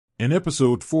In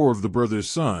episode 4 of The Brother's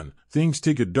Son, things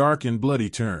take a dark and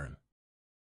bloody turn.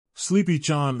 Sleepy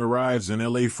Chan arrives in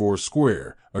LA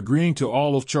Square, agreeing to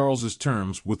all of Charles's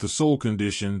terms with the sole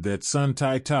condition that Sun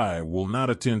Tai Tai will not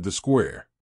attend the square.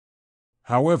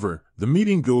 However, the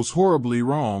meeting goes horribly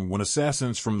wrong when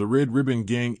assassins from the Red Ribbon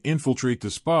Gang infiltrate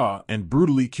the spa and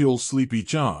brutally kill Sleepy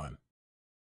Chan.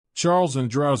 Charles and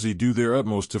Drowsy do their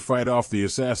utmost to fight off the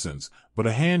assassins, but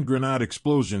a hand grenade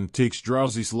explosion takes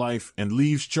Drowsy's life and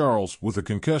leaves Charles with a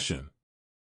concussion.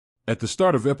 At the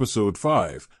start of episode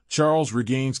 5, Charles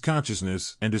regains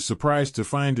consciousness and is surprised to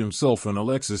find himself in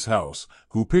Alexis' house,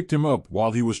 who picked him up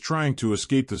while he was trying to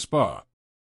escape the spa.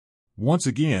 Once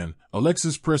again,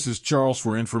 Alexis presses Charles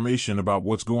for information about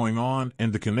what's going on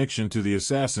and the connection to the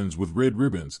assassins with red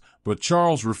ribbons, but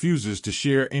Charles refuses to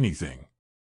share anything.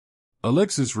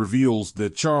 Alexis reveals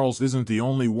that Charles isn't the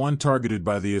only one targeted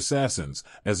by the assassins,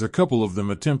 as a couple of them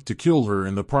attempt to kill her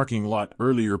in the parking lot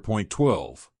earlier.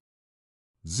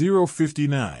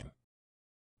 12:059.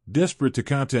 Desperate to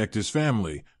contact his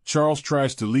family, Charles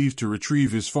tries to leave to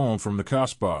retrieve his phone from the car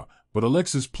spa, but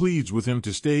Alexis pleads with him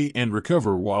to stay and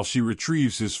recover while she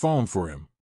retrieves his phone for him.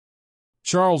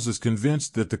 Charles is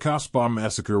convinced that the car spa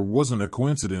massacre wasn't a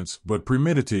coincidence but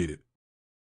premeditated.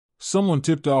 Someone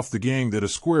tipped off the gang that a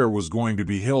square was going to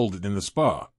be held in the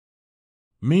spa.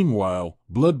 Meanwhile,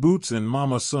 Blood Boots and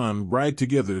Mama Sun ride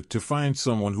together to find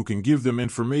someone who can give them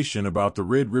information about the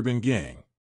Red Ribbon Gang.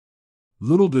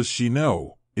 Little does she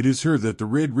know, it is her that the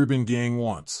Red Ribbon Gang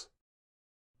wants.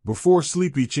 Before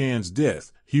Sleepy Chan's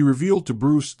death, he revealed to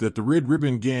Bruce that the Red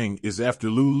Ribbon Gang is after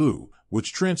Lulu,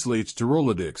 which translates to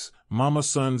Rolodex, Mama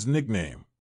Sun's nickname.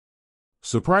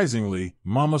 Surprisingly,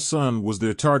 Mama Sun was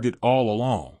their target all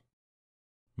along.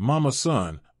 Mama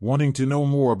Sun, wanting to know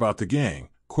more about the gang,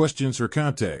 questions her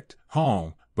contact,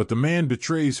 Hong, but the man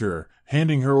betrays her,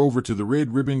 handing her over to the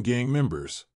Red Ribbon Gang members.